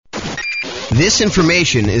This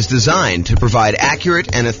information is designed to provide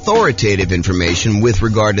accurate and authoritative information with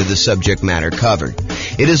regard to the subject matter covered.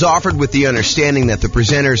 It is offered with the understanding that the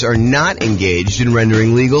presenters are not engaged in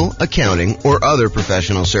rendering legal, accounting, or other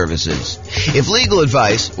professional services. If legal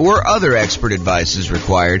advice or other expert advice is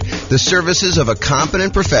required, the services of a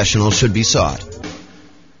competent professional should be sought.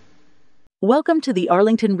 Welcome to the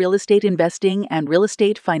Arlington Real Estate Investing and Real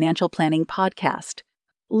Estate Financial Planning Podcast.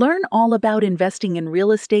 Learn all about investing in real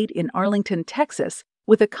estate in Arlington, Texas,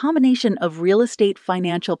 with a combination of real estate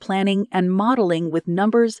financial planning and modeling with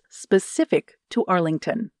numbers specific to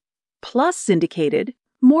Arlington. Plus syndicated,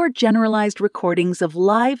 more generalized recordings of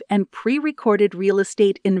live and pre-recorded real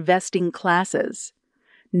estate investing classes.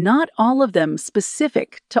 Not all of them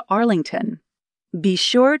specific to Arlington. Be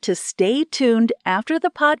sure to stay tuned after the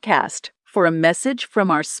podcast for a message from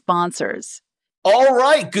our sponsors. All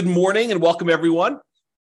right. Good morning and welcome, everyone.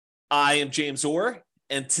 I am James Orr,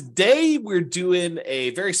 and today we're doing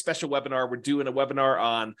a very special webinar. We're doing a webinar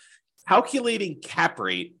on calculating cap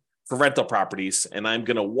rate for rental properties, and I'm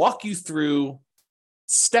going to walk you through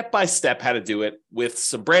step-by-step how to do it with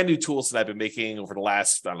some brand new tools that I've been making over the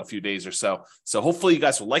last, few days or so. So hopefully you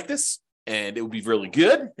guys will like this, and it will be really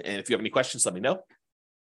good. And if you have any questions, let me know.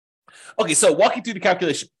 Okay, so walking through the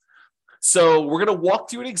calculation. So we're going to walk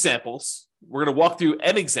through examples. We're going to walk through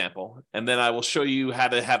an example, and then I will show you how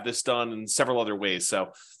to have this done in several other ways.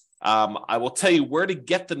 So I will tell you where to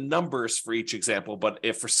get the numbers for each example, but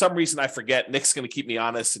if for some reason I forget, Nick's going to keep me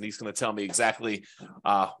honest, and he's going to tell me exactly,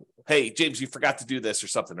 hey, James, you forgot to do this or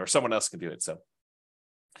something, or someone else can do it. So.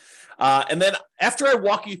 And then after I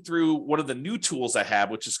walk you through one of the new tools I have,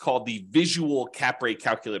 which is called the Visual Cap Rate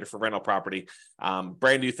Calculator for rental property,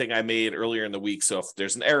 brand new thing I made earlier in the week. So if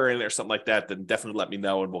there's an error in it or something like that, then definitely let me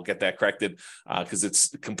know and we'll get that corrected because it's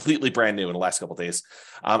completely brand new in the last couple of days.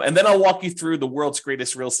 And then I'll walk you through the world's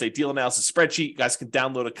greatest real estate deal analysis spreadsheet. You guys can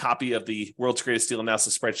download a copy of the world's greatest deal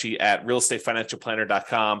analysis spreadsheet at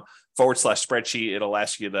realestatefinancialplanner.com/spreadsheet. It'll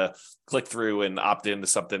ask you to click through and opt into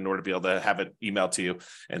something in order to be able to have it emailed to you.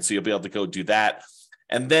 And so you'll be able to go do that.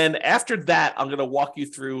 And then after that, I'm going to walk you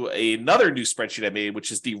through another new spreadsheet I made,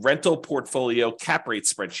 which is the rental portfolio cap rate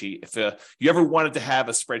spreadsheet. If you ever wanted to have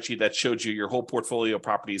a spreadsheet that showed you your whole portfolio of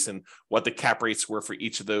properties and what the cap rates were for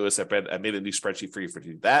each of those, I made a new spreadsheet for you to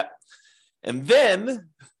do that. And then,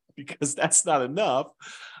 because that's not enough,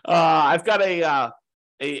 I've got a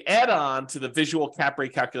add-on to the Visual Cap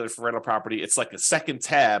Rate Calculator for rental property. It's like a second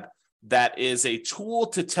tab that is a tool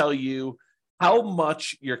to tell you how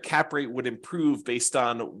much your cap rate would improve based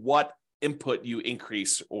on what input you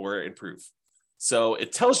increase or improve. So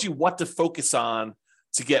it tells you what to focus on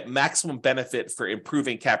to get maximum benefit for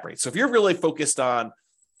improving cap rates. So if you're really focused on,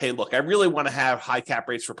 hey, look, I really want to have high cap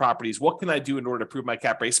rates for properties, what can I do in order to improve my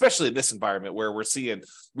cap rate, especially in this environment where we're seeing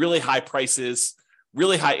really high prices,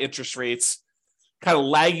 really high interest rates, kind of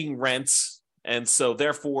lagging rents. And so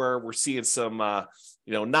therefore we're seeing some,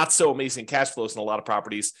 not so amazing cash flows in a lot of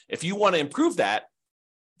properties. If you want to improve that,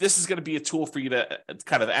 this is going to be a tool for you to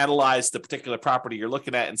kind of analyze the particular property you're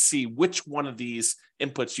looking at and see which one of these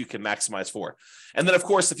inputs you can maximize for. And then, of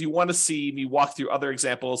course, if you want to see me walk through other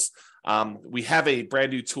examples, we have a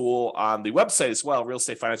brand new tool on the website as well,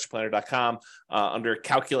 realestatefinancialplanner.com, under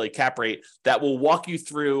Calculate Cap Rate, that will walk you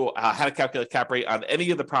through how to calculate cap rate on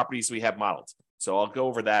any of the properties we have modeled. So I'll go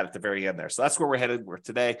over that at the very end there. So that's where we're headed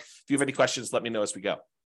today. If you have any questions, let me know as we go.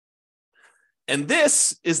 And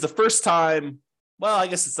this is the first time, well, I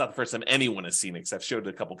guess it's not the first time anyone has seen it because I've showed it to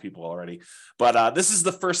a couple people already. But this is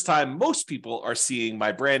the first time most people are seeing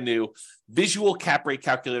my brand new Visual Cap Rate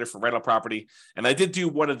Calculator for rental property. And I did do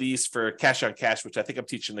one of these for cash on cash, which I think I'm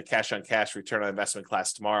teaching the cash on cash return on investment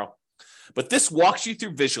class tomorrow. But this walks you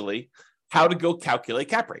through visually how to go calculate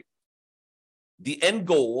cap rate. The end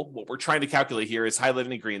goal, what we're trying to calculate here, is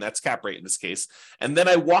highlighted in green. That's cap rate in this case. And then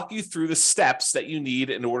I walk you through the steps that you need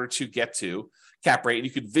in order to get to cap rate. And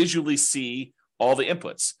you can visually see all the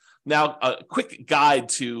inputs. Now, a quick guide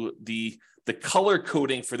to the color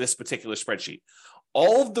coding for this particular spreadsheet.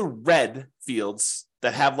 All of the red fields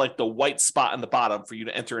that have like the white spot on the bottom for you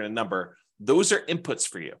to enter in a number, those are inputs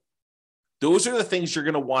for you. Those are the things you're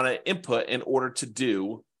going to want to input in order to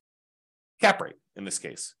do cap rate in this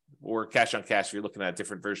case, or cash on cash if you're looking at a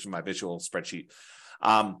different version of my visual spreadsheet.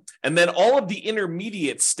 And then all of the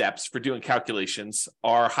intermediate steps for doing calculations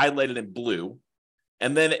are highlighted in blue.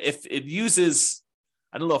 And then if it uses,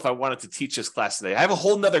 I don't know if I wanted to teach this class today. I have a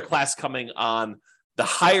whole nother class coming on the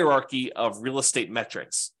hierarchy of real estate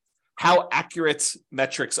metrics, how accurate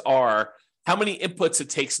metrics are, how many inputs it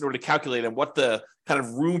takes in order to calculate, and what the kind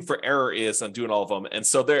of room for error is on doing all of them. And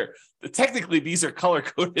so technically these are color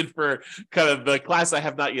coded for kind of the class I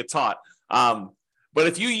have not yet taught. But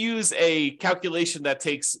if you use a calculation that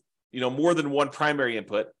takes, more than one primary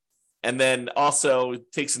input, and then also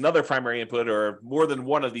takes another primary input or more than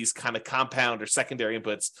one of these kind of compound or secondary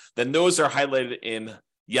inputs, then those are highlighted in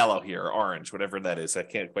yellow here, or orange, whatever that is. I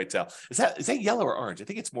can't quite tell. Is that yellow or orange? I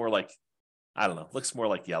think it's more like, I don't know, looks more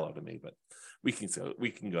like yellow to me, but we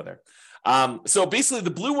can go there. So basically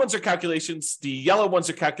the blue ones are calculations, the yellow ones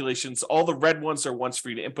are calculations, all the red ones are ones for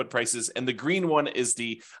you to input prices, and the green one is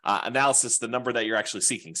the analysis, the number that you're actually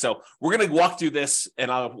seeking. So we're going to walk through this,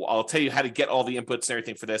 and I'll tell you how to get all the inputs and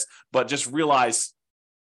everything for this, but just realize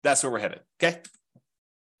that's where we're headed, okay?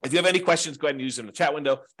 If you have any questions, go ahead and use them in the chat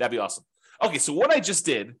window. That'd be awesome. Okay, so what I just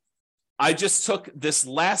did, I just took this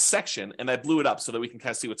last section and I blew it up so that we can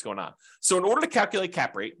kind of see what's going on. So in order to calculate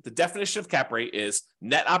cap rate, the definition of cap rate is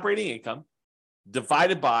net operating income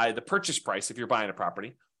divided by the purchase price if you're buying a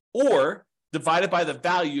property, or divided by the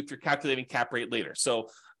value if you're calculating cap rate later. So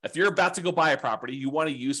if you're about to go buy a property, you want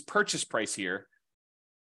to use purchase price here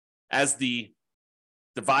as the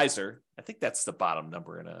divisor. I think that's the bottom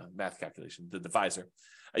number in a math calculation, the divisor.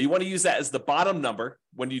 You want to use that as the bottom number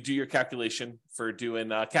when you do your calculation for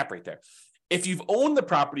doing cap rate there. If you've owned the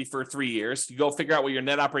property for 3 years, you go figure out what your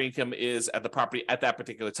net operating income is at the property at that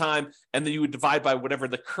particular time, and then you would divide by whatever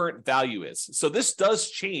the current value is. So this does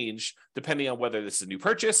change depending on whether this is a new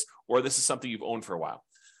purchase or this is something you've owned for a while.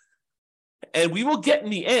 And we will get in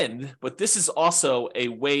the end, but this is also a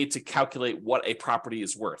way to calculate what a property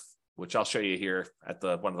is worth, which I'll show you here at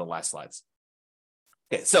one of the last slides.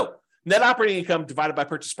 Okay, so net operating income divided by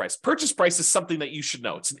purchase price. Purchase price is something that you should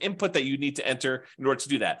know. It's an input that you need to enter in order to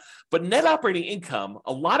do that. But net operating income,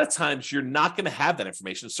 a lot of times you're not going to have that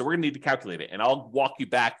information, so we're going to need to calculate it. And I'll walk you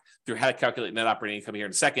back through how to calculate net operating income here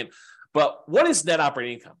in a second. But what is net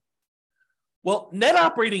operating income? Well, net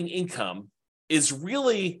operating income is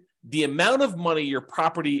really the amount of money your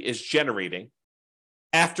property is generating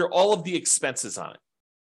after all of the expenses on it,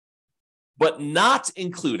 but not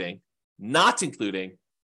including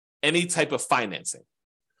any type of financing.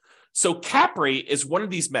 So cap rate is one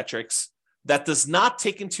of these metrics that does not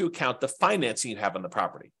take into account the financing you have on the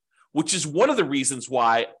property, which is one of the reasons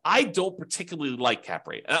why I don't particularly like cap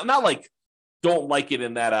rate. And I'm not don't like it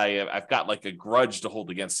in that I've got like a grudge to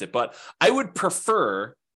hold against it, but I would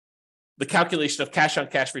prefer the calculation of cash on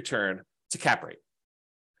cash return to cap rate.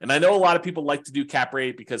 And I know a lot of people like to do cap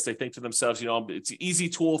rate because they think to themselves, it's an easy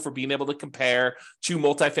tool for being able to compare two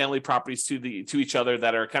multifamily properties to each other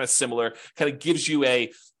that are kind of similar, kind of gives you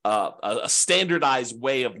a standardized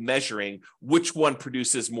way of measuring which one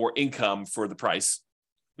produces more income for the price,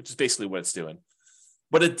 which is basically what it's doing.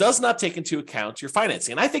 But it does not take into account your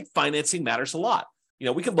financing. And I think financing matters a lot.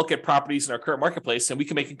 We can look at properties in our current marketplace and we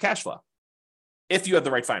can make them cash flow if you have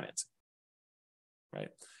the right financing, right?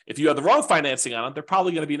 If you have the wrong financing on it, they're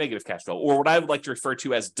probably going to be negative cash flow, or what I would like to refer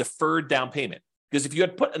to as deferred down payment. Because if you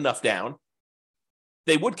had put enough down,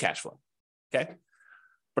 they would cash flow. Okay.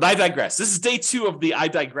 But I digress. This is day 2 of the I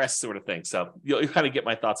digress sort of thing. So you'll kind of get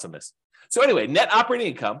my thoughts on this. So anyway, net operating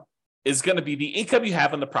income is going to be the income you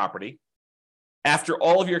have on the property after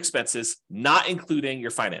all of your expenses, not including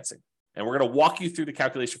your financing. And we're going to walk you through the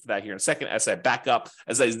calculation for that here in a second as I back up,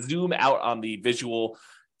 as I zoom out on the visual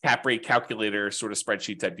cap rate calculator sort of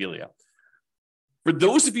spreadsheet type dealio. For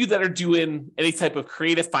those of you that are doing any type of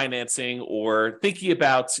creative financing or thinking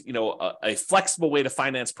about, a flexible way to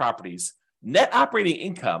finance properties, net operating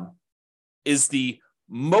income is the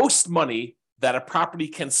most money that a property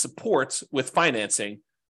can support with financing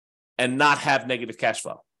and not have negative cash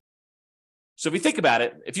flow. So if you think about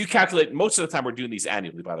it, if you calculate, most of the time we're doing these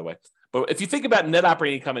annually, by the way, but if you think about net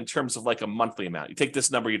operating income in terms of like a monthly amount, you take this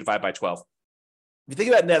number, you divide by 12. If you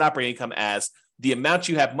think about net operating income as the amount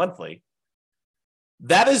you have monthly,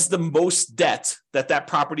 that is the most debt that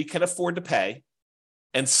property can afford to pay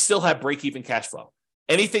and still have break-even cash flow.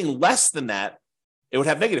 Anything less than that, it would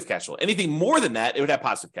have negative cash flow. Anything more than that, it would have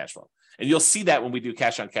positive cash flow. And you'll see that when we do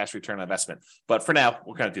cash on cash return on investment. But for now,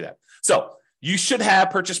 we're going to do that. So you should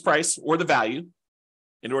have purchase price or the value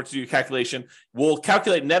in order to do your calculation. We'll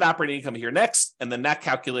calculate net operating income here next, and then that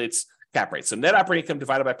calculates cap rate. So net operating income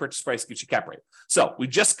divided by purchase price gives you cap rate. So we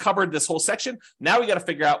just covered this whole section. Now we got to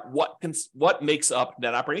figure out what makes up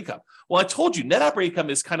net operating income. Well, I told you net operating income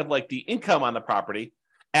is kind of like the income on the property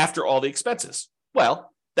after all the expenses.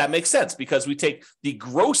 Well, that makes sense because we take the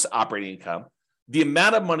gross operating income, the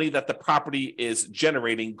amount of money that the property is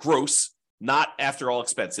generating gross, not after all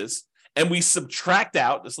expenses, and we subtract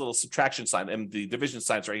out this little subtraction sign, and the division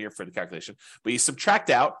sign's right here for the calculation, but you subtract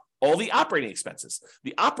out all the operating expenses.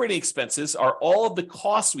 The operating expenses are all of the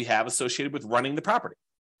costs we have associated with running the property,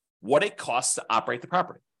 what it costs to operate the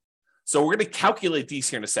property. So we're going to calculate these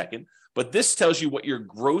here in a second, But this tells you what your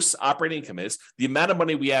gross operating income is, the amount of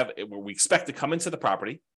money we expect to come into the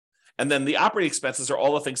property. And then the operating expenses are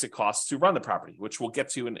all the things it costs to run the property, which we'll get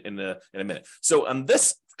to in a minute. So on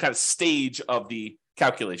this kind of stage of the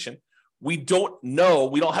calculation, we don't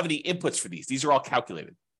have any inputs for these. These are all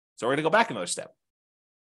calculated. So we're going to go back another step.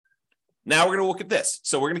 Now we're going to look at this.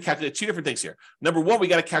 So we're going to calculate two different things here. Number one, we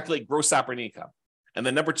got to calculate gross operating income. And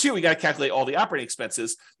then number two, we got to calculate all the operating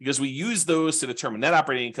expenses because we use those to determine net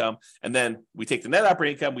operating income. And then we take the net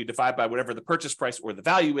operating income, we divide by whatever the purchase price or the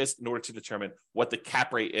value is in order to determine what the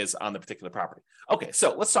cap rate is on the particular property. Okay,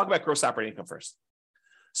 so let's talk about gross operating income first.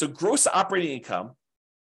 So gross operating income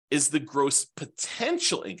is the gross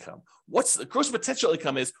potential income. What's the gross potential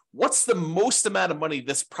income is what's the most amount of money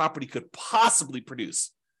this property could possibly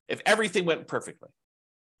produce if everything went perfectly.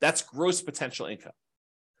 That's gross potential income.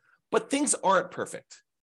 But things aren't perfect.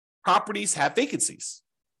 Properties have vacancies.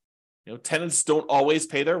 Tenants don't always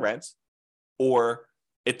pay their rent, or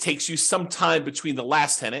it takes you some time between the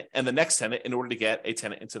last tenant and the next tenant in order to get a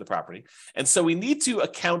tenant into the property. And so we need to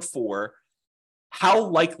account for how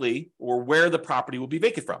likely or where the property will be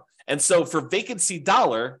vacant from. And so for vacancy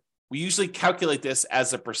dollar, we usually calculate this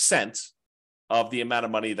as a percent of the amount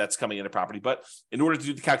of money that's coming into property. But in order to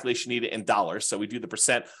do the calculation, you need it in dollars. So we do the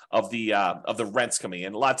percent of the rents coming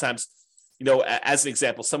in. A lot of times, as an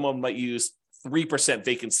example, someone might use 3%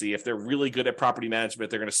 vacancy. If they're really good at property management,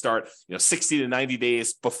 they're going to start 60 to 90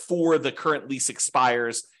 days before the current lease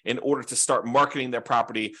expires in order to start marketing their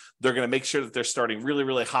property. They're going to make sure that they're starting really,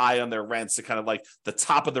 really high on their rents to kind of like the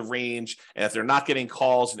top of the range. And if they're not getting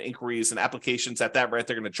calls and inquiries and applications at that rent,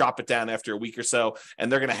 they're going to drop it down after a week or so. And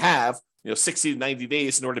they're going to have 60 to 90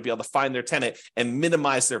 days in order to be able to find their tenant and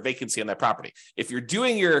minimize their vacancy on that property. If you're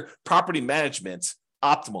doing your property management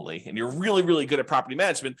optimally and you're really, really good at property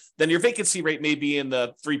management, then your vacancy rate may be in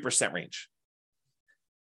the 3% range.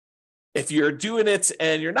 If you're doing it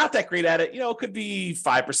and you're not that great at it, it could be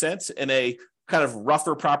 5%. In a kind of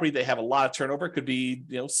rougher property, they have a lot of turnover. It could be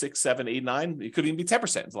 6, 7, 8, 9. It could even be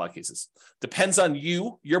 10% in a lot of cases. Depends on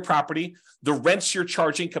your property, the rents you're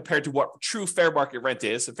charging compared to what true fair market rent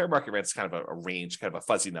is. And fair market rent is kind of a range, kind of a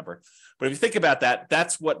fuzzy number. But if you think about that,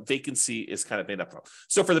 that's what vacancy is kind of made up from.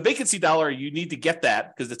 So for the vacancy dollar, you need to get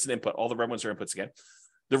that because it's an input. All the red ones are inputs again.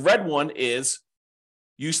 The red one is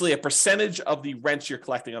usually a percentage of the rent you're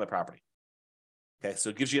collecting on the property. Okay,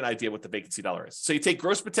 so it gives you an idea what the vacancy dollar is. So you take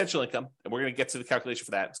gross potential income, and we're going to get to the calculation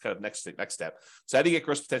for that. It's kind of next step. So how do you get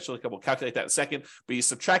gross potential income? We'll calculate that in a second, but you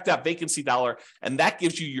subtract that vacancy dollar, and that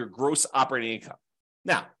gives you your gross operating income.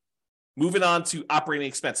 Now, moving on to operating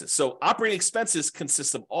expenses. So operating expenses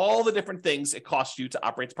consist of all the different things it costs you to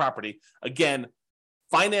operate the property. Again,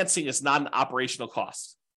 financing is not an operational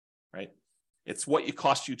cost, right? It's what it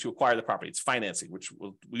costs you to acquire the property. It's financing, which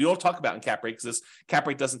we don't talk about in cap rate because this cap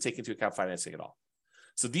rate doesn't take into account financing at all.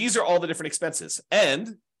 So these are all the different expenses,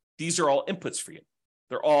 and these are all inputs for you.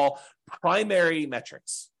 They're all primary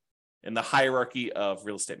metrics in the hierarchy of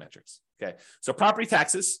real estate metrics. Okay, so property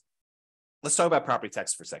taxes. Let's talk about property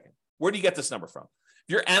taxes for a second. Where do you get this number from?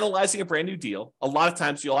 If you're analyzing a brand new deal, a lot of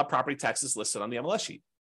times you'll have property taxes listed on the MLS sheet.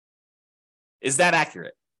 Is that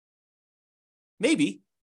accurate? Maybe.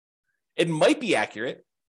 It might be accurate.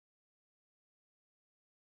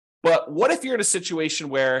 But what if you're in a situation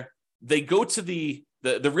where they go to the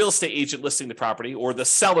real estate agent listing the property, or the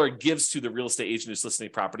seller gives to the real estate agent who's listing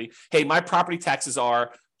the property, hey, my property taxes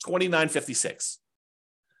are $29.56.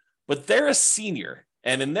 But they're a senior,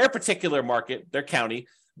 and in their particular market, their county,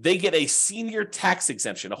 they get a senior tax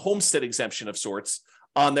exemption, a homestead exemption of sorts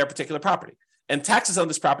on their particular property. And taxes on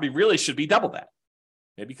this property really should be double that,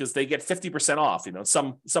 okay, because they get 50% off. In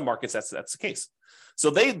some markets, that's the case. So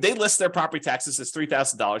they list their property taxes as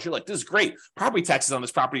 $3,000. You're like, this is great. Property taxes on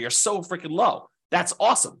this property are so freaking low. That's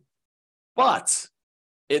awesome. But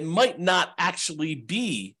it might not actually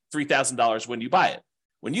be $3,000 when you buy it.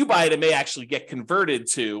 When you buy it, it may actually get converted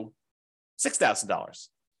to $6,000.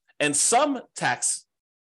 And some tax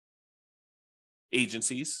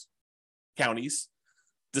agencies, counties,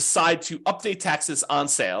 decide to update taxes on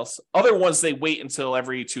sales. Other ones, they wait until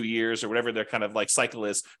every 2 years or whatever their kind of like cycle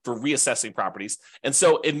is for reassessing properties. And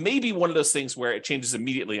so it may be one of those things where it changes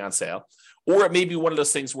immediately on sale, or it may be one of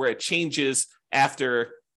those things where it changes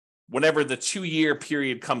after whenever the 2-year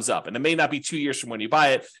period comes up. And it may not be 2 years from when you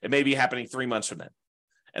buy it. It may be happening 3 months from then.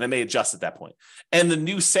 And it may adjust at that point. And the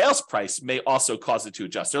new sales price may also cause it to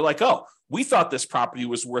adjust. They're like, oh, we thought this property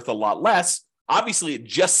was worth a lot less. Obviously, it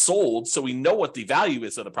just sold, so we know what the value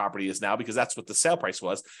is of the property is now because that's what the sale price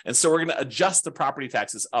was. And so we're going to adjust the property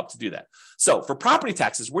taxes up to do that. So for property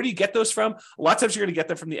taxes, where do you get those from? A lot of times you're going to get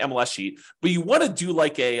them from the MLS sheet, but you want to do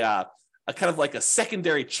like a a kind of like a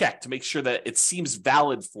secondary check to make sure that it seems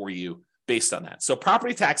valid for you based on that. So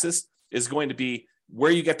property taxes is going to be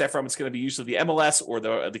where you get that from. It's going to be usually the MLS or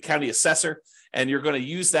the county assessor, and you're going to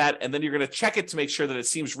use that, and then you're going to check it to make sure that it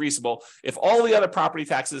seems reasonable. If all the other property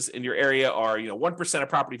taxes in your area are 1% of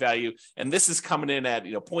property value, and this is coming in at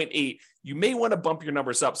 0.8, you may want to bump your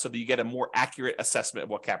numbers up so that you get a more accurate assessment of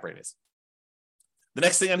what cap rate is. The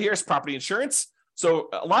next thing on here is property insurance. So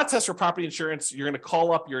a lot of tests for property insurance, you're going to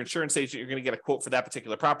call up your insurance agent, you're going to get a quote for that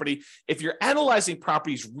particular property. If you're analyzing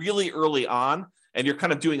properties really early on, and you're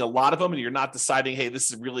kind of doing a lot of them and you're not deciding, hey,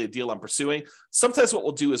 this is really a deal I'm pursuing, sometimes what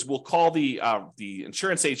we'll do is we'll call the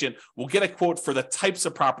insurance agent, we'll get a quote for the types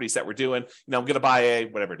of properties that we're doing. I'm going to buy a,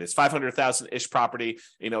 whatever it is, 500,000-ish property.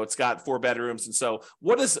 It's got 4 bedrooms. And so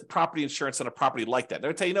what is property insurance on a property like that?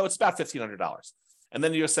 They'll tell you, it's about $1,500. And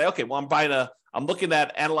then you'll say, okay, well, I'm looking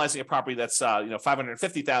at analyzing a property that's,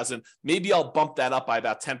 550,000. Maybe I'll bump that up by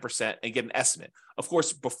about 10% and get an estimate. Of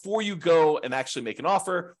course, before you go and actually make an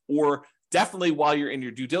offer, or definitely while you're in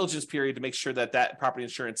your due diligence period to make sure that that property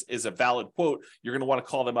insurance is a valid quote, you're going to want to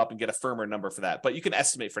call them up and get a firmer number for that. But you can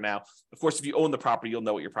estimate for now. Of course, if you own the property, you'll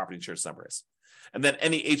know what your property insurance number is. And then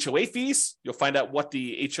any HOA fees, you'll find out what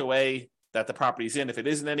the HOA that the property is in, if it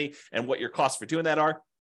isn't any, and what your costs for doing that are.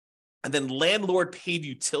 And then landlord paid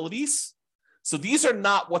utilities. So these are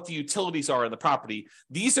not what the utilities are in the property.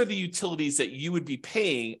 These are the utilities that you would be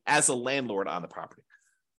paying as a landlord on the property.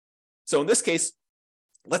 So in this case,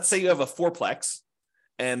 let's say you have a fourplex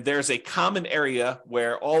and there's a common area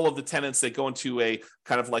where all of the tenants, they go into a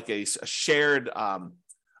kind of like a shared,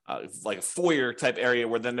 like a foyer type area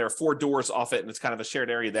where then there are 4 doors off it and it's kind of a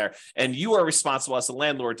shared area there. And you are responsible as a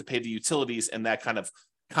landlord to pay the utilities in that kind of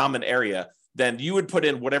common area. Then you would put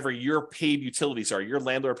in whatever your paid utilities are, your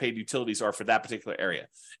landlord paid utilities are for that particular area.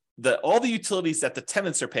 All the utilities that the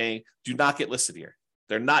tenants are paying do not get listed here.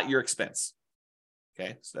 They're not your expense.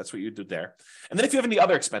 Okay, so that's what you do there. And then if you have any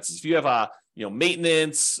other expenses, if you have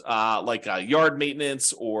maintenance, like yard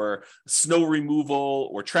maintenance or snow removal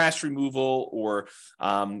or trash removal, or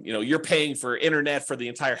you're paying for internet for the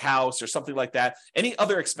entire house or something like that, any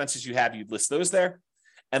other expenses you have, you'd list those there.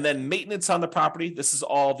 And then maintenance on the property, this is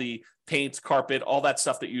all the paint, carpet, all that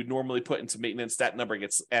stuff that you'd normally put into maintenance. That number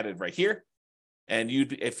gets added right here. And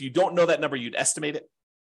if you don't know that number, you'd estimate it.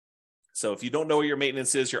 So if you don't know what your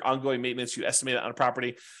maintenance is, your ongoing maintenance, you estimate it on a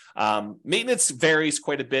property. Maintenance varies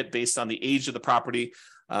quite a bit based on the age of the property,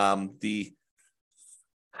 the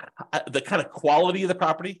kind of quality of the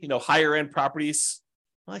property. Higher end properties,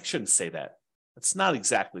 well, I shouldn't say that. That's not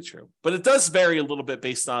exactly true, but it does vary a little bit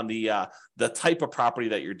based on the type of property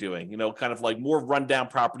that you're doing. Kind of like more rundown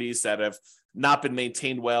properties that have not been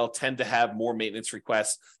maintained well tend to have more maintenance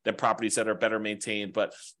requests than properties that are better maintained.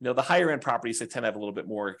 But the higher end properties, they tend to have a little bit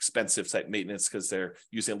more expensive type maintenance because they're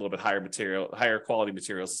using a little bit higher quality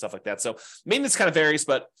materials and stuff like that. So maintenance kind of varies,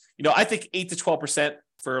 but I think 8 to 12%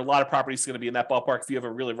 for a lot of properties is going to be in that ballpark. If you have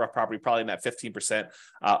a really rough property, probably in that 15%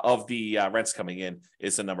 of the rents coming in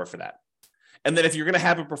is the number for that. And then if you're going to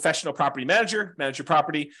have a professional property manager manage your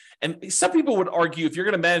property, and some people would argue if you're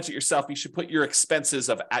going to manage it yourself, you should put your expenses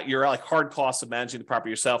of your like hard costs of managing the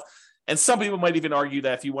property yourself. And some people might even argue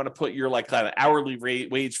that if you want to put your like kind of hourly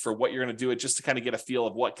wage for what you're going to do it, just to kind of get a feel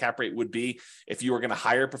of what cap rate would be if you were going to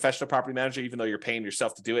hire a professional property manager, even though you're paying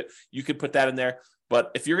yourself to do it, you could put that in there.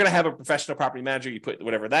 But if you're going to have a professional property manager, you put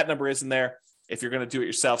whatever that number is in there. If you're going to do it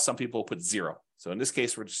yourself, some people will put 0. So in this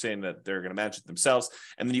case, we're just saying that they're going to manage it themselves.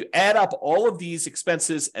 And then you add up all of these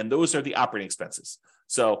expenses, and those are the operating expenses.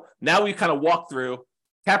 So now we kind of walk through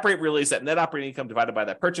cap rate really is that net operating income divided by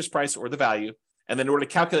that purchase price or the value. And then in order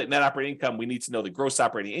to calculate net operating income, we need to know the gross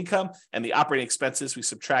operating income and the operating expenses. We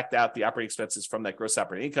subtract out the operating expenses from that gross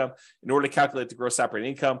operating income. In order to calculate the gross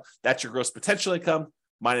operating income, that's your gross potential income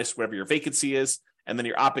minus whatever your vacancy is. And then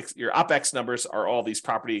your OPEX numbers are all these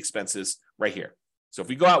property expenses right here. So if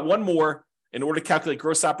we go out one more, in order to calculate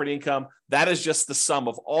gross operating income, that is just the sum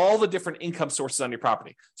of all the different income sources on your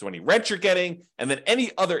property. So any rent you're getting, and then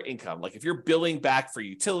any other income, like if you're billing back for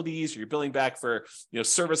utilities, or you're billing back for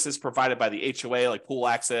services provided by the HOA, like pool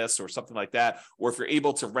access or something like that, or if you're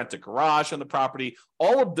able to rent a garage on the property,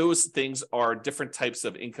 all of those things are different types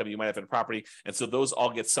of income you might have in a property. And so those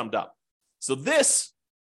all get summed up. So this,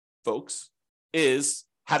 folks, is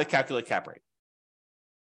how to calculate cap rate.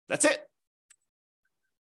 That's it.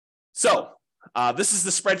 So this is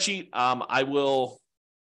the spreadsheet. I will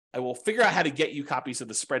figure out how to get you copies of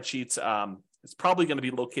the spreadsheets. It's probably going to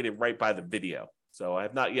be located right by the video. So I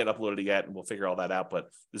have not yet uploaded it yet, and we'll figure all that out, but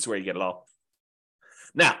this is where you get it all.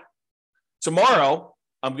 Now, tomorrow,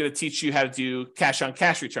 I'm going to teach you how to do cash on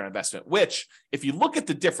cash return on investment, which if you look at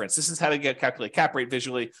the difference, this is how to calculate cap rate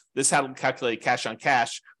visually. This is how to calculate cash on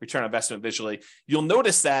cash return on investment visually. You'll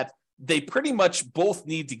notice that they pretty much both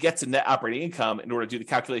need to get to net operating income in order to do the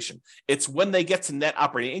calculation. It's when they get to net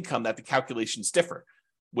operating income that the calculations differ.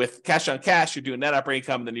 With cash on cash, you're doing net operating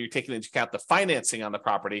income, and then you're taking into account the financing on the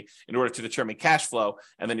property in order to determine cash flow,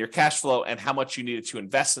 and then your cash flow and how much you needed to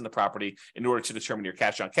invest in the property in order to determine your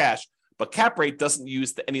cash on cash. But cap rate doesn't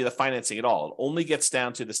use any of the financing at all. It only gets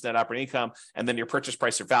down to this net operating income and then your purchase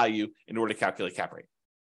price or value in order to calculate cap rate.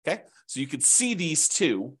 Okay, so you can see these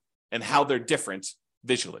two and how they're different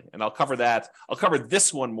visually, and I'll cover that. I'll cover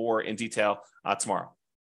this one more in detail tomorrow.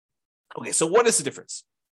 Okay, so what is the difference?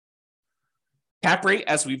 Cap rate,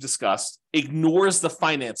 as we've discussed, ignores the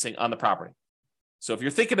financing on the property. So if you're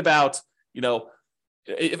thinking about,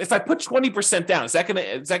 if I put 20% down, is that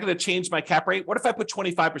gonna change my cap rate? What if I put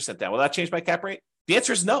 25% down? Will that change my cap rate? The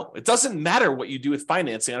answer is no. It doesn't matter what you do with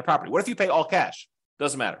financing on a property. What if you pay all cash?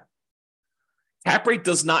 Doesn't matter. Cap rate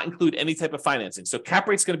does not include any type of financing. So cap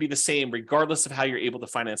rate's going to be the same regardless of how you're able to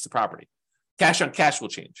finance the property. Cash on cash will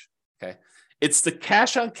change. Okay. It's the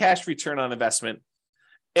cash on cash return on investment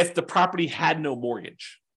if the property had no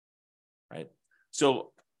mortgage, right?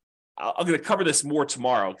 So I'm going to cover this more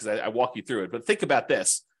tomorrow because I walk you through it. But think about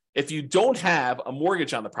this. If you don't have a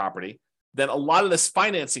mortgage on the property, then a lot of this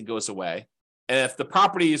financing goes away. And if the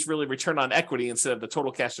property is really return on equity instead of the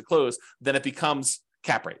total cash to close, then it becomes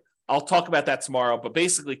cap rate. I'll talk about that tomorrow. But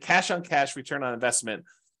basically, cash on cash return on investment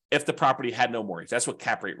if the property had no mortgage. That's what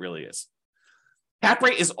cap rate really is. Cap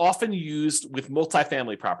rate is often used with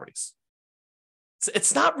multifamily properties.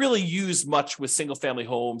 It's not really used much with single-family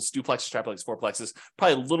homes, duplexes, triplexes, fourplexes.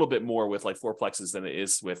 Probably a little bit more with like fourplexes than it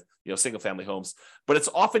is with single-family homes. But it's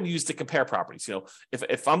often used to compare properties.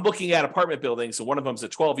 If I'm looking at apartment buildings, so one of them's a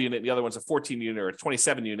 12-unit, and the other one's a 14-unit or a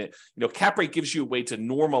 27-unit, cap rate gives you a way to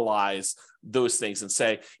normalize those things and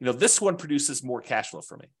say, this one produces more cash flow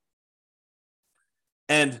for me.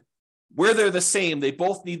 And where they're the same, they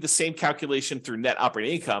both need the same calculation through net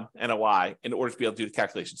operating income, NOI, in order to be able to do the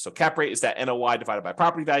calculation. So cap rate is that NOI divided by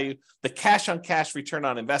property value. The cash on cash return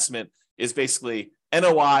on investment is basically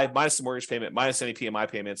NOI minus the mortgage payment, minus any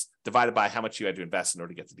PMI payments, divided by how much you had to invest in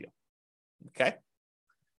order to get the deal. Okay?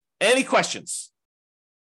 Any questions?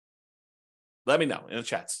 Let me know in the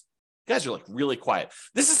chats. You guys are like really quiet.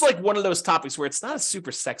 This is like one of those topics where it's not a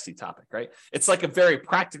super sexy topic, right? It's like a very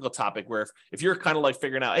practical topic where if you're kind of like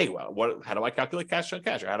figuring out, hey, well, how do I calculate cash on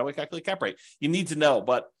cash, or how do I calculate cap rate? You need to know.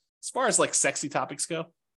 But as far as like sexy topics go,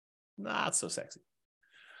 not so sexy.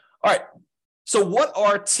 All right. So what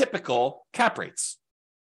are typical cap rates?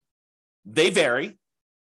 They vary.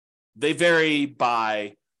 They vary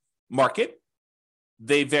by market.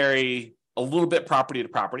 They vary a little bit property to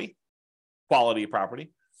property, quality of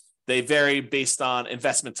property. They vary based on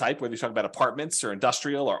investment type, whether you're talking about apartments or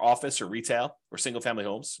industrial or office or retail or single family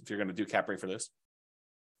homes, if you're going to do cap rate for this.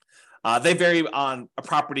 They vary on a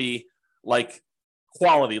property like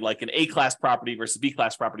quality, like an A-class property versus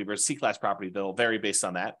B-class property versus C-class property. They'll vary based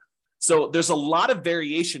on that. So there's a lot of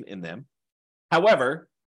variation in them. However,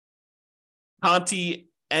 Conti,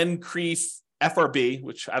 NCREIF, FRB,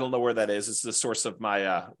 which I don't know where that is the source of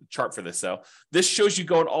my chart for this, though. This shows you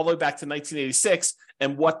going all the way back to 1986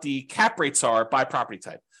 and what the cap rates are by property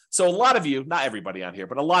type. So a lot of you, not everybody on here,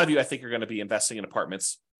 but a lot of you, I think, are going to be investing in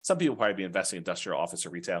apartments. Some people probably be investing in industrial, office,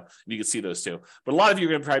 or retail. And you can see those too. But a lot of you are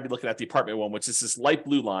going to probably be looking at the apartment one, which is this light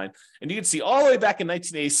blue line. And you can see all the way back in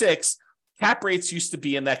 1986, cap rates used to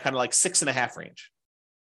be in that kind of like 6.5 range.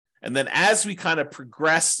 And then as we kind of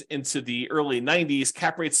progressed into the early 90s,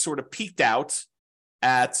 cap rates sort of peaked out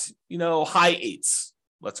at, high 8s,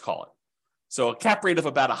 let's call it. So a cap rate of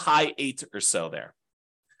about a high 8 or so there.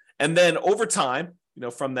 And then over time,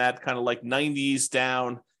 from that kind of like 90s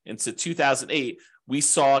down into 2008, we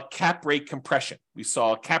saw cap rate compression. We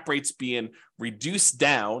saw cap rates being reduced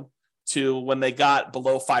down to when they got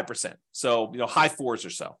below 5%. So, high 4s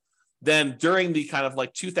or so. Then during the kind of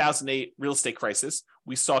like 2008 real estate crisis,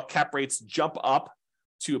 we saw cap rates jump up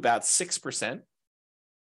to about 6%.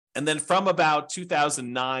 And then from about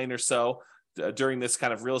 2009 or so, during this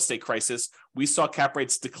kind of real estate crisis, we saw cap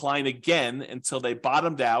rates decline again until they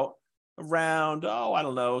bottomed out around,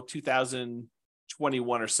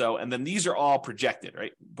 2021 or so. And then these are all projected,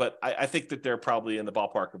 right? But I think that they're probably in the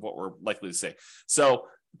ballpark of what we're likely to see. So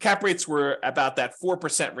cap rates were about that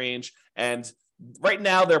 4% range. And right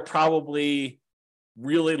now, they're probably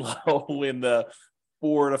really low in the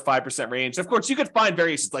 4 to 5% range. Of course, you could find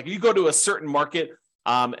variations. Like you go to a certain market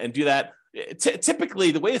and do that.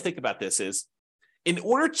 Typically, the way to think about this is in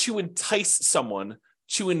order to entice someone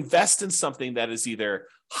to invest in something that is either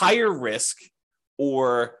higher risk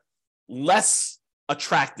or less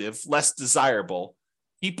attractive, less desirable,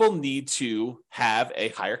 people need to have a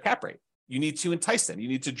higher cap rate. You need to entice them. You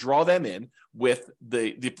need to draw them in with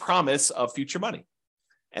the promise of future money.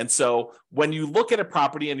 And so when you look at a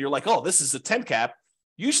property and you're like, oh, this is a 10 cap,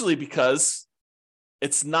 usually because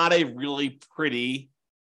it's not a really pretty,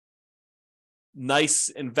 nice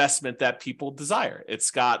investment that people desire.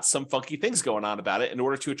 It's got some funky things going on about it in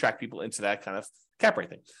order to attract people into that kind of cap rate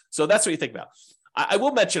thing. So that's what you think about. I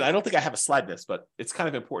will mention, I don't think I have a slide this, but it's kind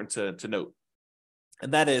of important to note.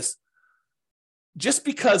 And that is, just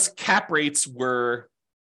because cap rates were,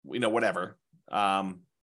 whatever, 5%,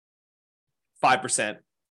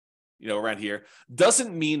 around here,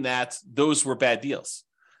 doesn't mean that those were bad deals,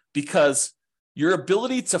 because your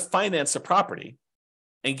ability to finance a property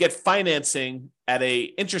and get financing at a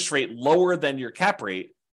interest rate lower than your cap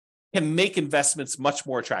rate can make investments much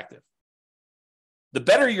more attractive. The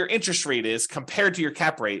better your interest rate is compared to your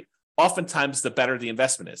cap rate, oftentimes the better the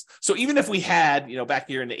investment is. So even if we had, back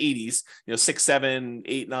here in the 80s, 6, 7,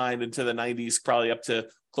 8, 9 into the 90s, probably up to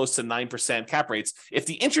close to 9% cap rates, if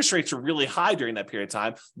the interest rates were really high during that period of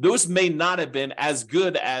time, those may not have been as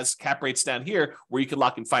good as cap rates down here where you could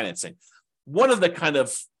lock in financing. One of the kind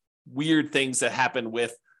of weird things that happen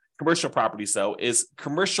with commercial properties, though, is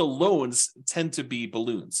commercial loans tend to be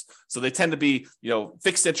balloons. So they tend to be,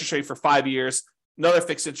 fixed interest rate for 5 years, another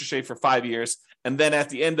fixed interest rate for 5 years, and then at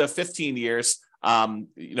the end of 15 years,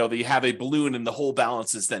 they have a balloon and the whole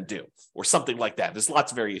balance is then due, or something like that. There's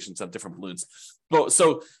lots of variations on different balloons. But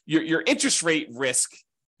so your interest rate risk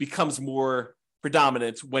becomes more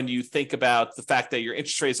predominant when you think about the fact that your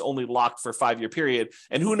interest rate is only locked for a 5-year period,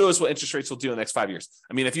 and who knows what interest rates will do in the next 5 years.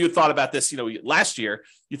 I mean, if you had thought about this, last year,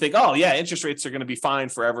 you think, oh yeah, interest rates are going to be fine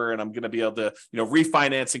forever, and I'm going to be able to,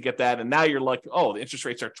 refinance and get that. And now you're like, oh, the interest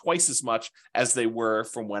rates are twice as much as they were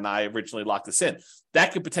from when I originally locked this in.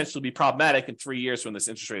 That could potentially be problematic in 3 years when this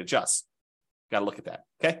interest rate adjusts. Got to look at that.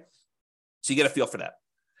 Okay, so you get a feel for that.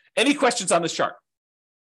 Any questions on this chart?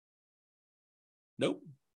 Nope.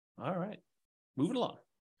 All right. Moving along.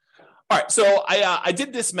 All right, so I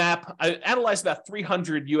did this map. I analyzed about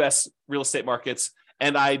 300 U.S. real estate markets,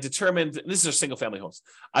 and I determined, this is single-family homes.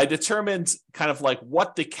 I determined kind of like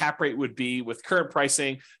what the cap rate would be with current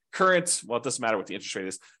pricing, it doesn't matter what the interest rate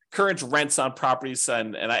is, current rents on properties,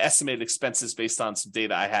 and I estimated expenses based on some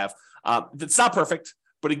data I have. It's not perfect,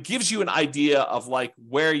 but it gives you an idea of like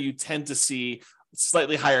where you tend to see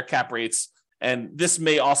slightly higher cap rates. And this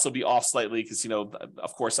may also be off slightly because,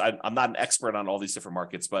 of course, I'm not an expert on all these different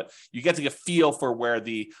markets, but you get to get a feel for where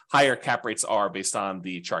the higher cap rates are based on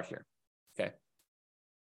the chart here. Okay.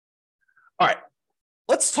 All right.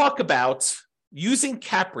 Let's talk about using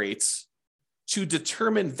cap rates to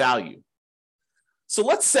determine value. So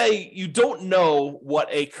let's say you don't know what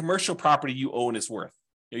a commercial property you own is worth.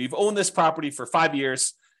 You've owned this property for 5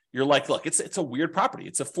 years. You're like, look, it's a weird property.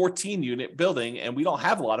 It's a 14-unit building, and we don't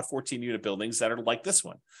have a lot of 14-unit buildings that are like this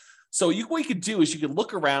one. So what you could do is you could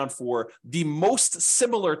look around for the most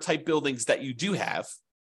similar type buildings that you do have.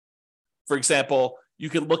 For example, you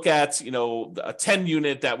could look at, a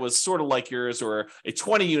 10-unit that was sort of like yours, or a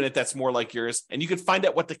 20-unit that's more like yours, and you could find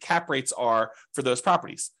out what the cap rates are for those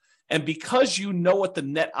properties. And because you know what the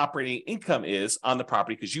net operating income is on the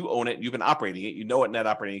property, because you own it, you've been operating it, you know what net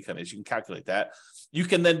operating income is, you can calculate that. You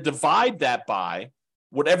can then divide that by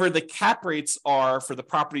whatever the cap rates are for the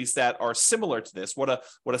properties that are similar to this, what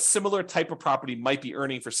a similar type of property might be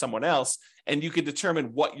earning for someone else, and you can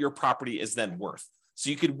determine what your property is then worth. So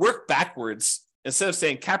you could work backwards. Instead of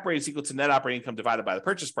saying cap rate is equal to net operating income divided by the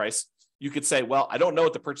purchase price, you could say, well, I don't know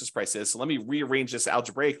what the purchase price is, so let me rearrange this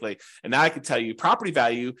algebraically. And now I can tell you property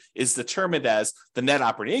value is determined as the net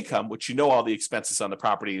operating income, which you know all the expenses on the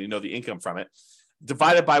property and you know the income from it,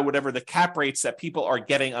 divided by whatever the cap rates that people are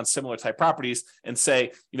getting on similar type properties, and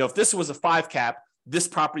say, if this was a 5 cap, this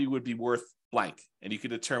property would be worth blank. And you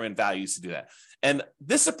can determine values to do that. And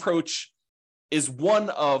this approach is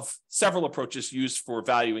one of several approaches used for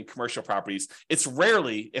valuing commercial properties. It's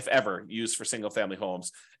rarely, if ever, used for single family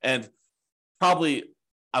homes. And probably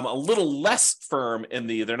I'm a little less firm in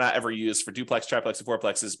they're not ever used for duplex, triplex, and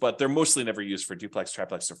fourplexes, but they're mostly never used for duplex,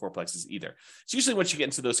 triplex, or fourplexes either. It's usually once you get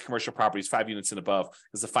into those commercial properties, 5 units and above,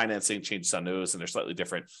 because the financing changes on those and they're slightly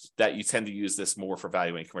different, that you tend to use this more for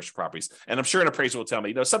valuing commercial properties. And I'm sure an appraiser will tell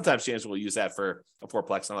me, sometimes James will use that for a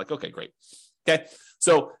fourplex. And I'm like, okay, great. Okay.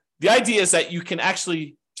 So the idea is that you can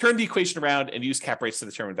actually turn the equation around and use cap rates to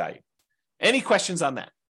determine value. Any questions on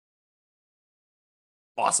that?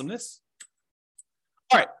 Awesomeness.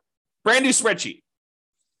 All right, brand new spreadsheet.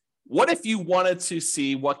 What if you wanted to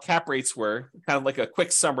see what cap rates were, kind of like a quick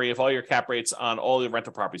summary of all your cap rates on all the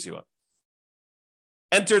rental properties you own?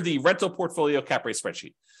 Enter the rental portfolio cap rate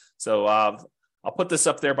spreadsheet. So I'll put this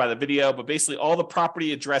up there by the video, but basically all the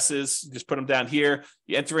property addresses, just put them down here.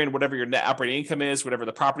 You enter in whatever your net operating income is, whatever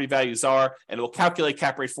the property values are, and it will calculate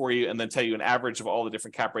cap rate for you and then tell you an average of all the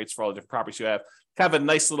different cap rates for all the different properties you have. Kind of a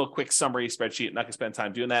nice little quick summary spreadsheet. I'm not going to spend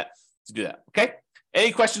time doing that to do that. Okay.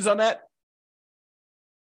 Any questions on that?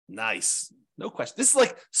 Nice. No question. This is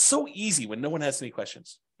like so easy when no one has any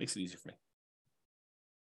questions. Makes it easier for me.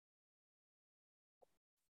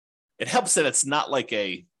 It helps that it's not like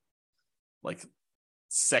a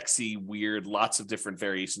sexy, weird, lots of different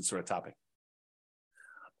variations sort of topic.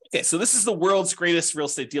 Okay, so this is the world's greatest real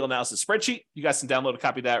estate deal analysis spreadsheet. You guys can download a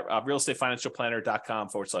copy of that,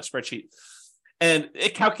 realestatefinancialplanner.com/spreadsheet. And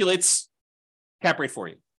it calculates cap rate for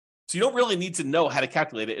you. So you don't really need to know how to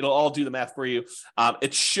calculate it. It'll all do the math for you.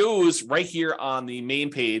 It shows right here on the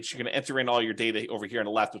main page. You're going to enter in all your data over here on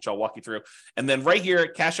the left, which I'll walk you through. And then right here,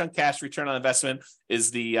 cash on cash return on investment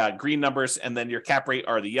is the green numbers. And then your cap rate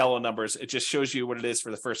are the yellow numbers. It just shows you what it is for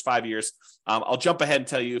the first 5 years. I'll jump ahead and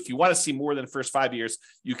tell you, if you want to see more than the first 5 years,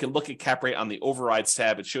 you can look at cap rate on the overrides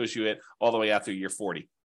tab. It shows you it all the way out through year 40.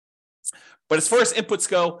 But as far as inputs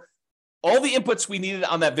go, all the inputs we needed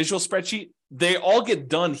on that visual spreadsheet, they all get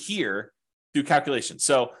done here through calculations.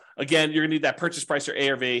 So again, you're gonna need that purchase price or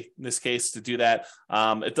ARV in this case to do that.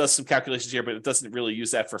 It does some calculations here, but it doesn't really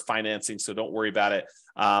use that for financing. So don't worry about it.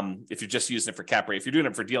 If you're just using it for cap rate, if you're doing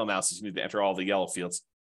it for deal analysis, you need to enter all the yellow fields.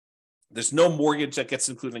 There's no mortgage that gets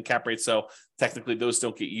included in cap rate, so technically those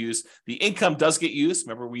don't get used. The income does get used.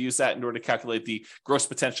 Remember, we use that in order to calculate the gross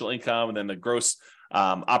potential income and then the gross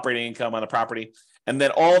operating income on a property. And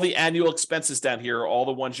then all the annual expenses down here are all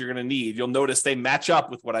the ones you're going to need. You'll notice they match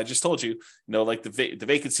up with what I just told you. You know, like the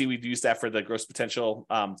vacancy, we'd use that for the gross potential,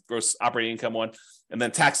 gross operating income one. And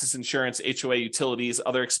then taxes, insurance, HOA, utilities,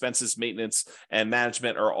 other expenses, maintenance, and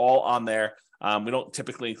management are all on there. We don't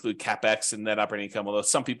typically include CapEx and net operating income, although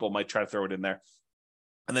some people might try to throw it in there.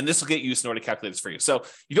 And then this will get used in order to calculate this for you. So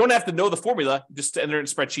you don't have to know the formula, just enter it in a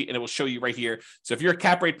spreadsheet and it will show you right here. So if you're a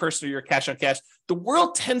cap rate person or you're a cash on cash, the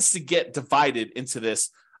world tends to get divided into this.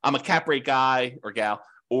 I'm a cap rate guy or gal,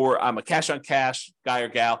 or I'm a cash on cash guy or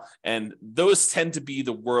gal. And those tend to be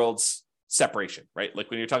the world's separation, right? Like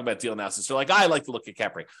when you're talking about deal analysis, they're like, I like to look at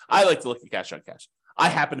cap rate. I like to look at cash on cash. I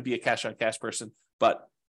happen to be a cash on cash person, but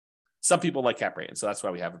some people like cap rate. And so that's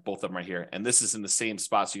why we have both of them right here. And this is in the same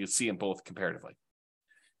spot. So you can see them both comparatively.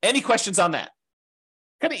 Any questions on that?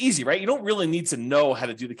 Kind of easy, right? You don't really need to know how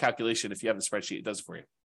to do the calculation. If you have the spreadsheet, it does it for you.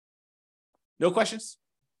 No questions?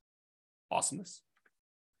 Awesomeness.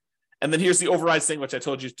 And then here's the overrides thing, which I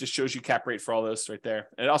told you just shows you cap rate for all those right there.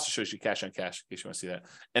 And it also shows you cash on cash, in case you want to see that.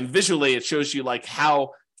 And visually, it shows you like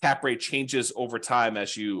how cap rate changes over time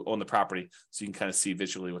as you own the property. So you can kind of see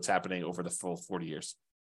visually what's happening over the full 40 years.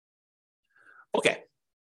 Okay. A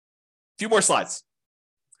few more slides.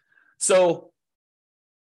 So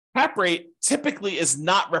cap rate typically is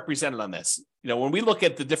not represented on this. You know, when we look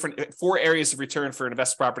at the different 4 areas of return for an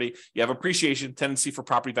investment property, you have appreciation, tendency for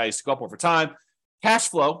property values to go up over time, cash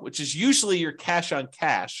flow, which is usually your cash on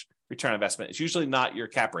cash return on investment. It's usually not your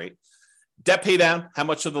cap rate. Debt pay down, how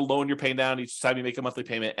much of the loan you're paying down each time you make a monthly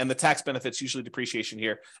payment, and the tax benefits, usually depreciation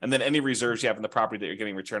here, and then any reserves you have in the property that you're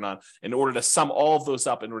getting return on in order to sum all of those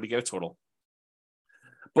up in order to get a total.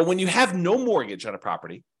 But when you have no mortgage on a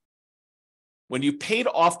property, when you paid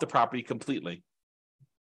off the property completely,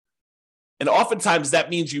 and oftentimes that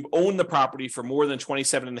means you've owned the property for more than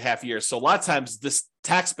 27 and a half years. So a lot of times this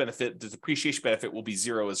tax benefit, the depreciation benefit will be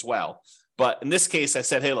zero as well. But in this case, I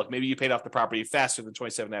said, hey, look, maybe you paid off the property faster than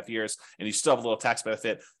 27 and a half years and you still have a little tax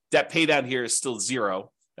benefit. Debt pay down here is still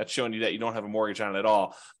zero. That's showing you that you don't have a mortgage on it at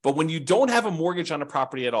all. But when you don't have a mortgage on a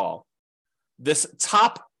property at all, this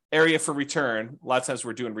top area for return, a lot of times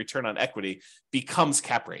we're doing return on equity, becomes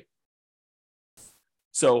cap rate.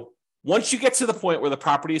 So once you get to the point where the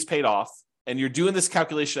property is paid off and you're doing this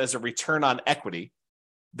calculation as a return on equity,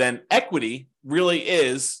 then equity really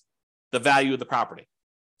is the value of the property.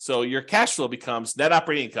 So your cash flow becomes net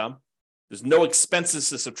operating income. There's no expenses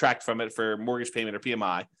to subtract from it for mortgage payment or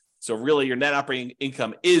PMI. So really your net operating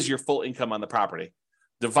income is your full income on the property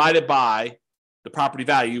divided by the property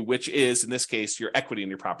value, which is in this case, your equity in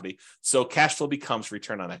your property. So cash flow becomes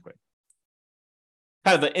return on equity.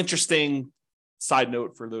 Kind of an interesting side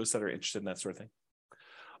note for those that are interested in that sort of thing.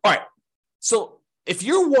 All right. So if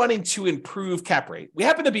you're wanting to improve cap rate, we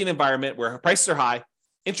happen to be in an environment where prices are high,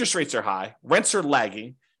 interest rates are high, rents are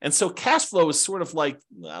lagging. And so cash flow is sort of like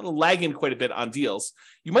lagging quite a bit on deals.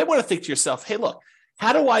 You might want to think to yourself, hey, look,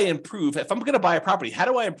 how do I improve? If I'm going to buy a property, how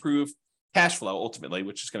do I improve cash flow ultimately,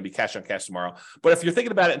 which is going to be cash on cash tomorrow? But if you're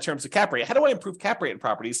thinking about it in terms of cap rate, how do I improve cap rate in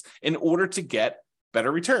properties in order to get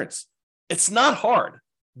better returns? It's not hard.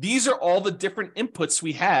 These are all the different inputs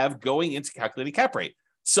we have going into calculating cap rate.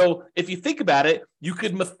 So if you think about it, you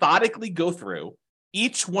could methodically go through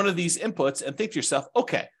each one of these inputs and think to yourself,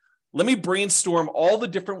 okay, let me brainstorm all the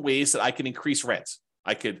different ways that I can increase rents.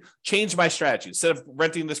 I could change my strategy. Instead of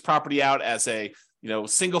renting this property out as a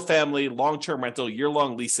single family, long-term rental,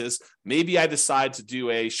 year-long leases, maybe I decide to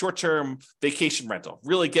do a short-term vacation rental,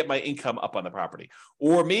 really get my income up on the property.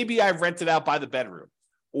 Or maybe I rent it out by the bedroom.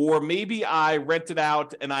 Or maybe I rent it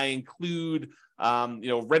out and I include,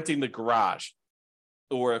 renting the garage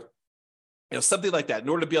or, something like that in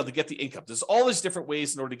order to be able to get the income. There's all these different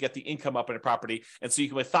ways in order to get the income up in a property. And so you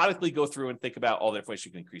can methodically go through and think about all the different ways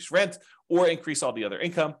you can increase rent or increase all the other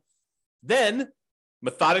income. Then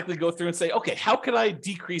methodically go through and say, okay, how can I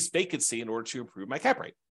decrease vacancy in order to improve my cap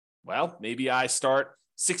rate? Well, maybe I start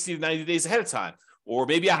 60 to 90 days ahead of time. Or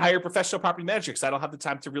maybe I hire a professional property manager because I don't have the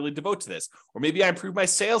time to really devote to this. Or maybe I improve my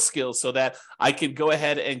sales skills so that I can go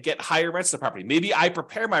ahead and get higher rents to the property. Maybe I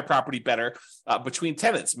prepare my property better between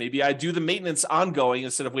tenants. Maybe I do the maintenance ongoing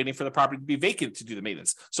instead of waiting for the property to be vacant to do the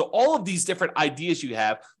maintenance. So all of these different ideas you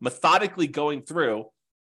have, methodically going through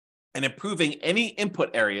and improving any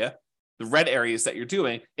input area, the red areas that you're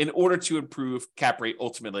doing, in order to improve cap rate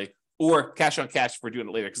ultimately, or cash on cash if we're doing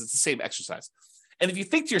it later, because it's the same exercise. And if you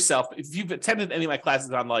think to yourself, if you've attended any of my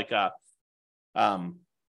classes on how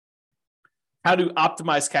to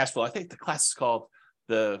optimize cash flow, I think the class is called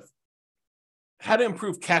the How to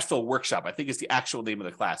Improve Cash Flow Workshop, I think is the actual name of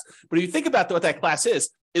the class. But if you think about what that class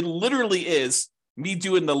is, it literally is me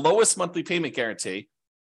doing the lowest monthly payment guarantee,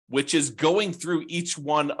 which is going through each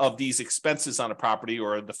one of these expenses on a property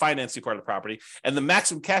or the financing part of the property, and the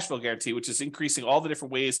maximum cash flow guarantee, which is increasing all the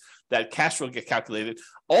different ways that cash flow get calculated.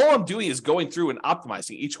 All I'm doing is going through and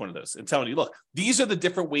optimizing each one of those and telling you, look, these are the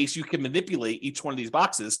different ways you can manipulate each one of these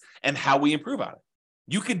boxes and how we improve on it.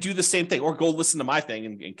 You could do the same thing or go listen to my thing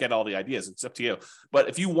and get all the ideas. It's up to you. But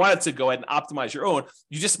if you wanted to go ahead and optimize your own,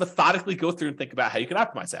 you just methodically go through and think about how you can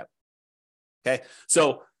optimize that. Okay.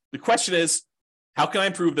 So the question is, how can I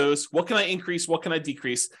improve those? What can I increase? What can I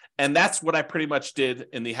decrease? And that's what I pretty much did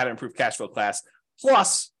in the How to Improve Cash Flow class.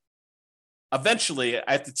 Plus, eventually,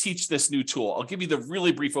 I have to teach this new tool. I'll give you the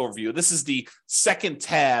really brief overview. This is the second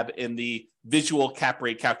tab in the visual cap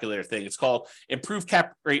rate calculator thing. It's called Improve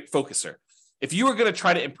Cap Rate Focuser. If you are going to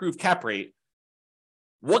try to improve cap rate,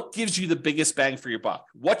 what gives you the biggest bang for your buck?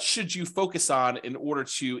 What should you focus on in order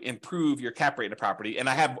to improve your cap rate in a property? And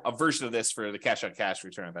I have a version of this for the cash on cash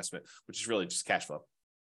return on investment, which is really just cash flow.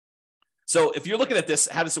 So if you're looking at this,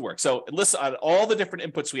 how does it work? So it lists on all the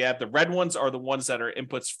different inputs we have. The red ones are the ones that are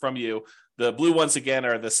inputs from you. The blue ones, again,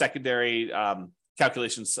 are the secondary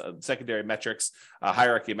calculations, secondary metrics,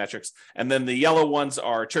 hierarchy metrics. And then the yellow ones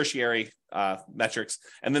are tertiary metrics.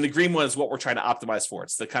 And then the green one is what we're trying to optimize for.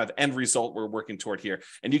 It's the kind of end result we're working toward here.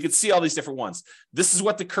 And you can see all these different ones. This is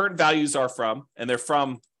what the current values are from. And they're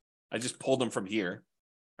from, I just pulled them from here,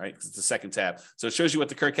 right? Because it's the second tab. So it shows you what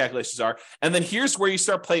the current calculations are. And then here's where you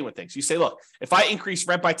start playing with things. You say, look, if I increase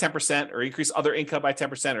rent by 10% or increase other income by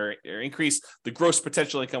 10% or increase the gross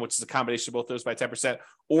potential income, which is a combination of both those by 10%,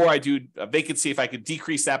 or I do a vacancy if I could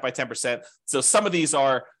decrease that by 10%. So some of these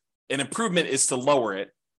are an improvement is to lower it,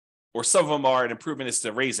 or some of them are an improvement is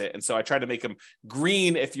to raise it. And so I try to make them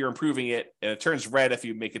green if you're improving it, and it turns red if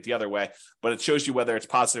you make it the other way, but it shows you whether it's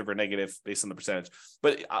positive or negative based on the percentage.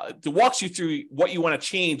 But it walks you through what you want to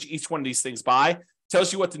change each one of these things by,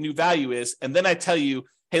 tells you what the new value is. And then I tell you,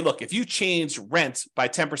 hey, look, if you change rent by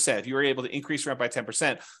 10%, if you were able to increase rent by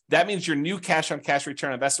 10%, that means your new cash on cash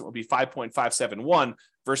return on investment will be 5.571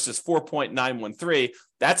 versus 4.913.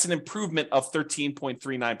 That's an improvement of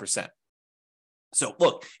 13.39%. So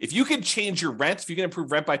look, if you can change your rent, if you can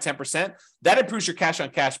improve rent by 10%, that improves your cash on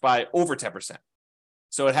cash by over 10%.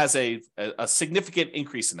 So it has a significant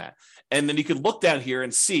increase in that. And then you can look down here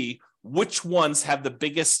and see which ones have the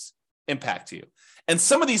biggest impact to you. And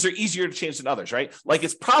some of these are easier to change than others, right? Like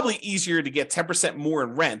it's probably easier to get 10% more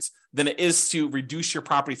in rent than it is to reduce your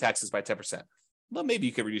property taxes by 10%. Well, maybe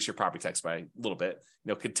you can reduce your property tax by a little bit,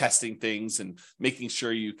 contesting things and making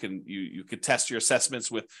sure you contest your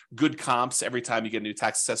assessments with good comps every time you get a new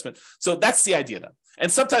tax assessment. So that's the idea though.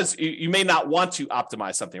 And sometimes you may not want to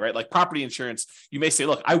optimize something, right? Like property insurance, you may say,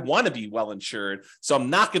 look, I want to be well insured, so I'm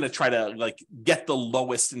not going to try to get the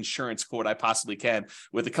lowest insurance quote I possibly can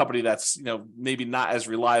with a company that's, maybe not as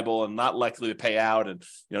reliable and not likely to pay out and,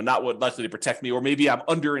 not likely to protect me, or maybe I'm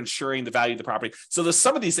under insuring the value of the property. So there's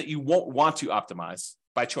some of these that you won't want to optimize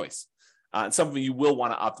by choice. And some of you will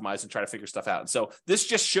want to optimize and try to figure stuff out. And so this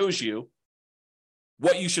just shows you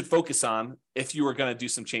what you should focus on if you are going to do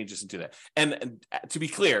some changes into that. And to be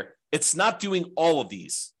clear, it's not doing all of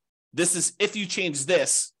these. This is if you change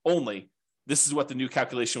this only, this is what the new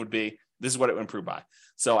calculation would be. This is what it would improve by.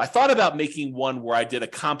 So I thought about making one where I did a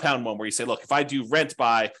compound one where you say, look, if I do rent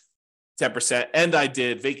by 10% and I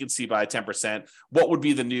did vacancy by 10%, what would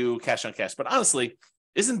be the new cash on cash? But honestly,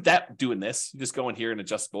 isn't that doing this? You just go in here and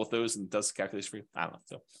adjust both those and it does the calculation for you. I don't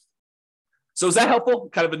know. So is that helpful?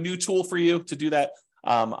 Kind of a new tool for you to do that.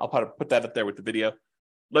 I'll probably put that up there with the video.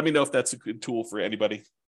 Let me know if that's a good tool for anybody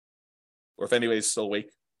or if anybody's still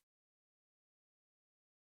awake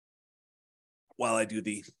while I do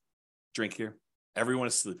the drink here. Everyone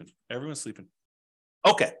is sleeping. Everyone's sleeping.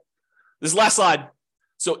 Okay. This last slide.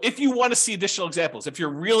 So if you want to see additional examples, if you're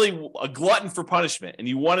really a glutton for punishment and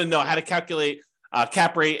you want to know how to calculate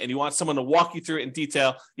cap rate and you want someone to walk you through it in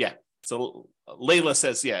detail, yeah. So Layla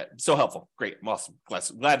says, yeah, so helpful. Great. Awesome.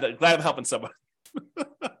 Glad I'm helping somebody.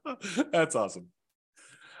 That's awesome.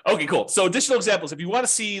 Okay, cool. So additional examples. If you want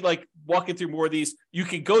to see walking through more of these, you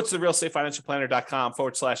can go to the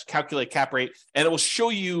realestatefinancialplanner.com/calculate cap rate, and it will show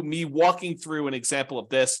you me walking through an example of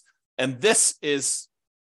this. And this is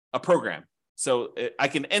a program. So I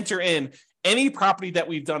can enter in any property that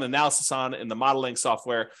we've done analysis on in the modeling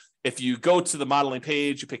software. If you go to the modeling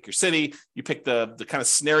page, you pick your city, you pick the kind of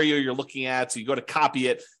scenario you're looking at. So you go to copy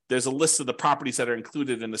it. There's a list of the properties that are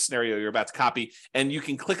included in the scenario you're about to copy. And you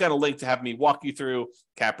can click on a link to have me walk you through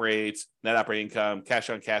cap rates, net operating income,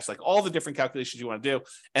 cash on cash, all the different calculations you want to do.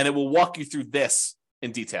 And it will walk you through this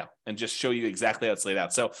in detail and just show you exactly how it's laid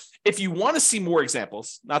out. So if you want to see more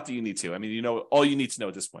examples, not that you need to, you know, all you need to know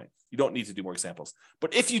at this point, you don't need to do more examples.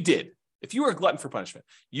 But if you were a glutton for punishment,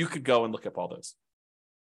 you could go and look up all those.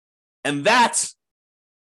 And that,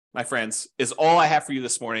 my friends, is all I have for you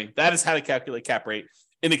this morning. That is how to calculate cap rate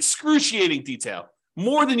in excruciating detail,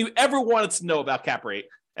 more than you ever wanted to know about cap rate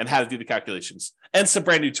and how to do the calculations, and some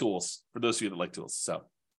brand new tools for those of you that like tools. So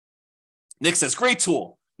Nick says, great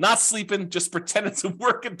tool. Not sleeping, just pretending to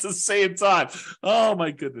work at the same time. Oh, my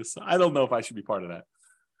goodness. I don't know if I should be part of that.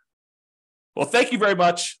 Well, thank you very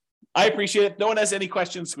much. I appreciate it. No one has any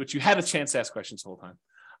questions, which you had a chance to ask questions the whole time.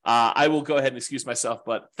 I will go ahead and excuse myself,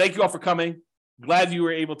 but thank you all for coming. Glad you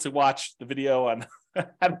were able to watch the video on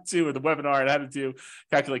how to do, or the webinar on how to do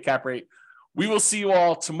calculate cap rate. We will see you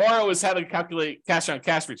all. Tomorrow is how to calculate cash on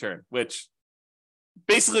cash return, which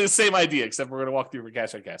basically the same idea, except we're going to walk through for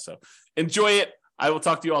cash on cash. So enjoy it. I will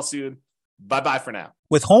talk to you all soon. Bye-bye for now.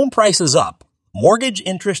 With home prices up, mortgage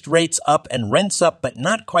interest rates up, and rents up, but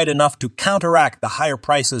not quite enough to counteract the higher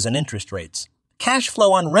prices and interest rates, cash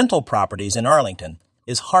flow on rental properties in Arlington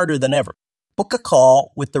is harder than ever. Book a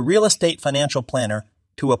call with the Real Estate Financial Planner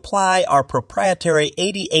to apply our proprietary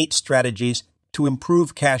 88 strategies to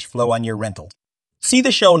improve cash flow on your rental. See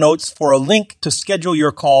the show notes for a link to schedule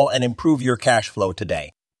your call and improve your cash flow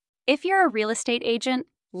today. If you're a real estate agent,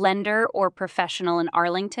 lender, or professional in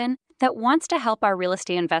Arlington that wants to help our real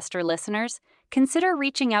estate investor listeners, consider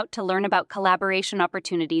reaching out to learn about collaboration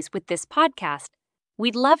opportunities with this podcast.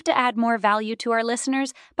 We'd love to add more value to our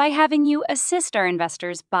listeners by having you assist our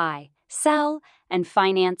investors buy, sell, and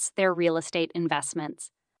finance their real estate investments.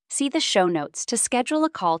 See the show notes to schedule a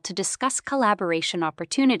call to discuss collaboration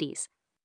opportunities.